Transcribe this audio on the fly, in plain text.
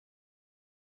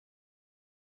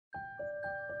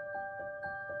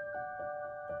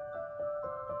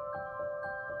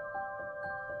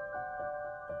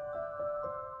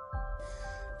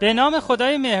به نام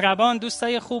خدای مهربان.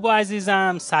 دوستای خوب و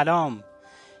عزیزم سلام.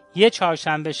 یه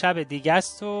چهارشنبه شب دیگه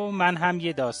است و من هم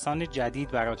یه داستان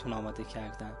جدید براتون آماده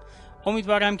کردم.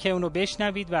 امیدوارم که اونو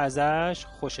بشنوید و ازش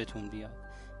خوشتون بیاد.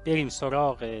 بریم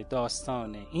سراغ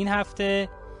داستان این هفته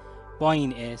با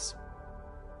این اسم: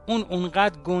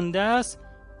 اونقدر گندست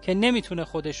که نمیتونه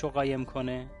خودش رو قایم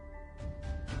کنه.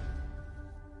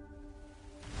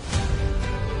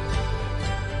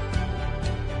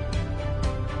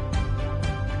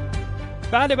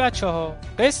 بله بچه ها،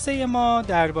 قصه ما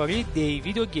درباره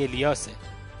دیوید و گلیاسه.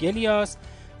 گلیاس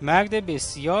مرد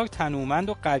بسیار تنومند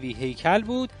و قوی هیکل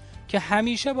بود که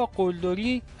همیشه با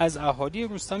قلدری از اهالی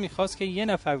روستا میخواست که یه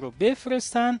نفر رو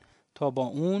بفرستن تا با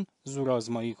اون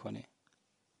زورآزمایی کنه.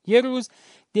 یه روز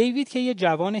دیوید که یه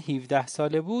جوان 17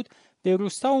 ساله بود به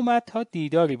روستا اومد تا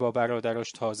دیداری با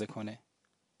برادراش تازه کنه.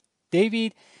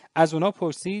 دیوید از اونا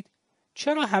پرسید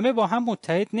چرا همه با هم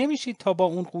متحد نمیشید تا با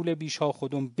اون غول بیشا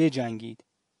خودم بجنگید؟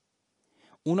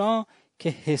 اونا که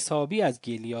حسابی از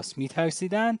گلیاس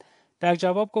میترسیدند در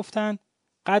جواب گفتند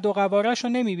قد و قوارش رو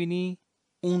نمیبینی؟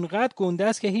 اونقدر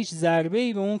گندست که هیچ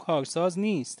ضربه‌ای به اون کارساز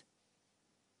نیست.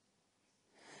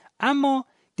 اما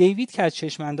دیوید که از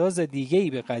چشمانداز دیگه‌ای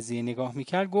به قضیه نگاه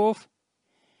میکرد گفت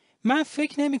من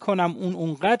فکر نمی کنم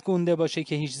اونقدر گنده باشه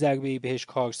که هیچ ضربه‌ای بهش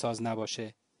کارساز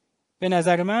نباشه. به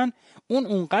نظر من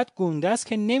اونقدر گندست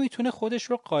که نمیتونه خودش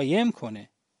رو قایم کنه.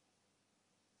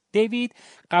 دیوید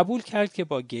قبول کرد که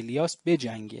با گلیاس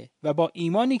بجنگه و با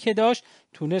ایمانی که داشت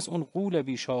تونست اون غول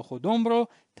بیشاخ و دم رو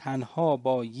تنها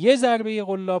با یه ضربه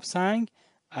قلاب سنگ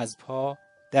از پا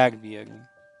در بیاریم.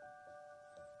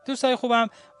 دوستای خوبم،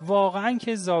 واقعا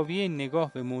که زاویه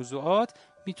نگاه به موضوعات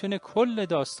میتونه کل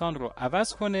داستان رو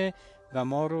عوض کنه و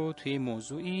ما رو توی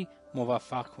موضوعی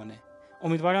موفق کنه.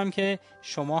 امیدوارم که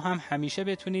شما هم همیشه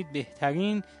بتونید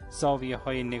بهترین زاویه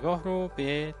های نگاه رو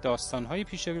به داستان های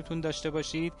پیش روتون داشته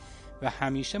باشید و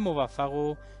همیشه موفق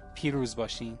و پیروز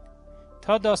باشین.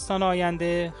 تا داستان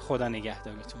آینده، خدا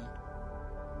نگهدارتون.